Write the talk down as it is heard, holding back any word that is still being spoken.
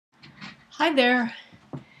Hi there!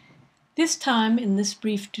 This time in this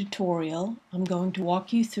brief tutorial, I'm going to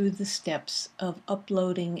walk you through the steps of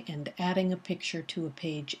uploading and adding a picture to a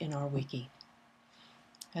page in our wiki.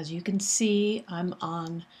 As you can see, I'm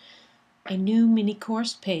on a new mini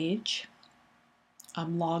course page.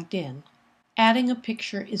 I'm logged in. Adding a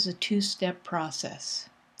picture is a two-step process.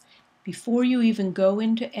 Before you even go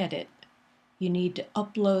into edit, you need to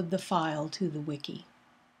upload the file to the wiki.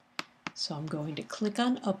 So I'm going to click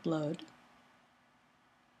on upload.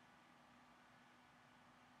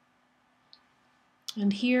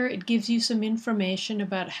 And here it gives you some information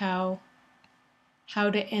about how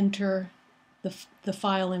to enter the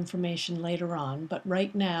file information later on, but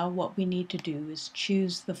right now what we need to do is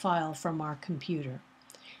choose the file from our computer.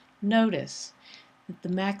 Notice that the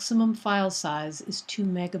maximum file size is 2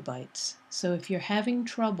 megabytes, so if you're having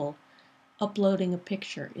trouble uploading a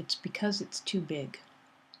picture, it's because it's too big.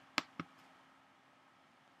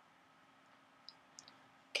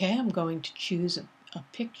 Okay, I'm going to choose a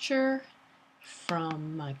picture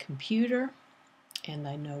from my computer, and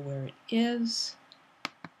I know where it is.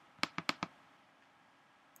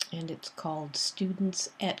 And it's called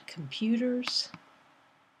Students at Computers.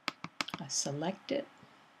 I select it,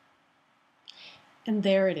 and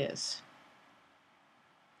there it is.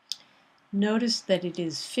 Notice that it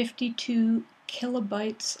is 52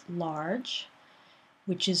 kilobytes large,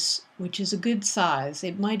 which is a good size.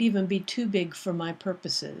 It might even be too big for my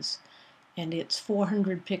purposes, and it's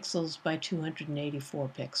 400 pixels by 284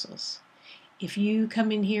 pixels. If you come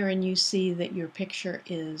in here and you see that your picture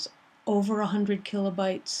is over 100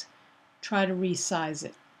 kilobytes, try to resize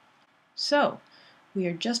it. So, we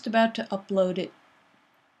are just about to upload it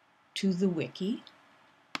to the wiki.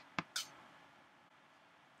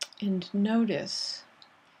 And notice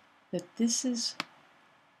that this is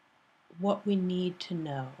what we need to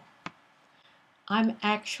know. I'm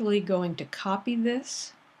actually going to copy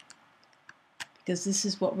this because this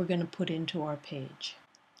is what we're going to put into our page.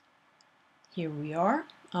 Here we are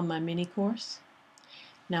on my mini course.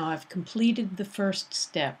 Now I've completed the first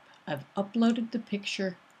step. I've uploaded the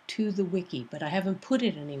picture to the wiki, but I haven't put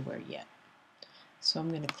it anywhere yet. So I'm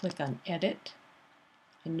going to click on Edit.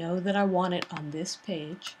 I know that I want it on this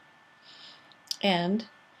page. And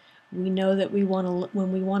we know that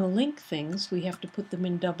when we want to link things, we have to put them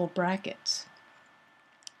in double brackets.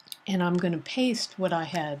 And I'm going to paste what I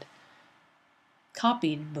had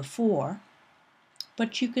copied before,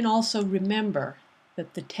 but you can also remember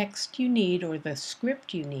that the text you need, or the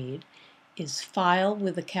script you need, is file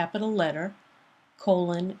with a capital letter,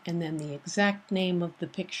 colon, and then the exact name of the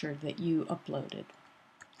picture that you uploaded.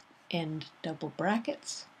 End double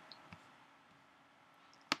brackets,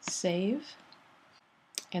 save,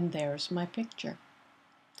 and there's my picture.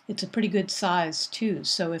 It's a pretty good size too,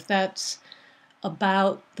 so if that's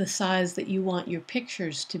about the size that you want your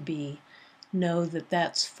pictures to be, know that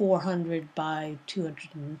that's 400 by 200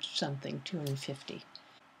 and something, 250.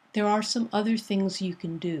 There are some other things you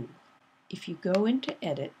can do. If you go into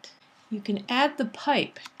Edit, you can add the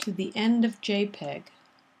pipe to the end of JPEG,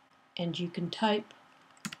 and you can type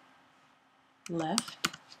left,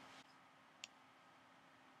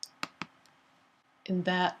 and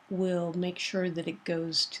that will make sure that it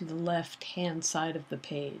goes to the left-hand side of the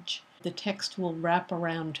page. The text will wrap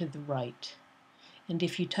around to the right. And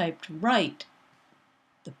if you typed right,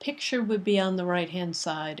 the picture would be on the right-hand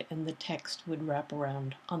side and the text would wrap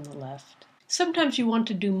around on the left. Sometimes you want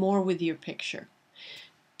to do more with your picture.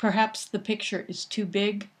 Perhaps the picture is too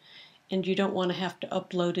big and you don't want to have to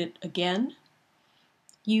upload it again.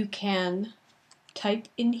 You can type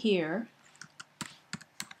in here,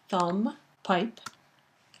 thumb, pipe,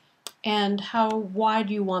 and how wide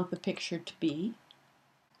you want the picture to be.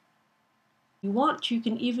 If you want, you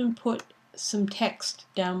can even put some text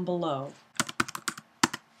down below.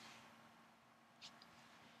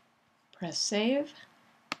 Press save,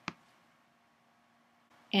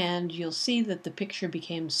 and you'll see that the picture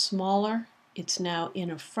became smaller. It's now in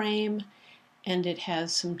a frame, and it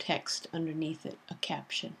has some text underneath it, a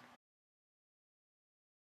caption.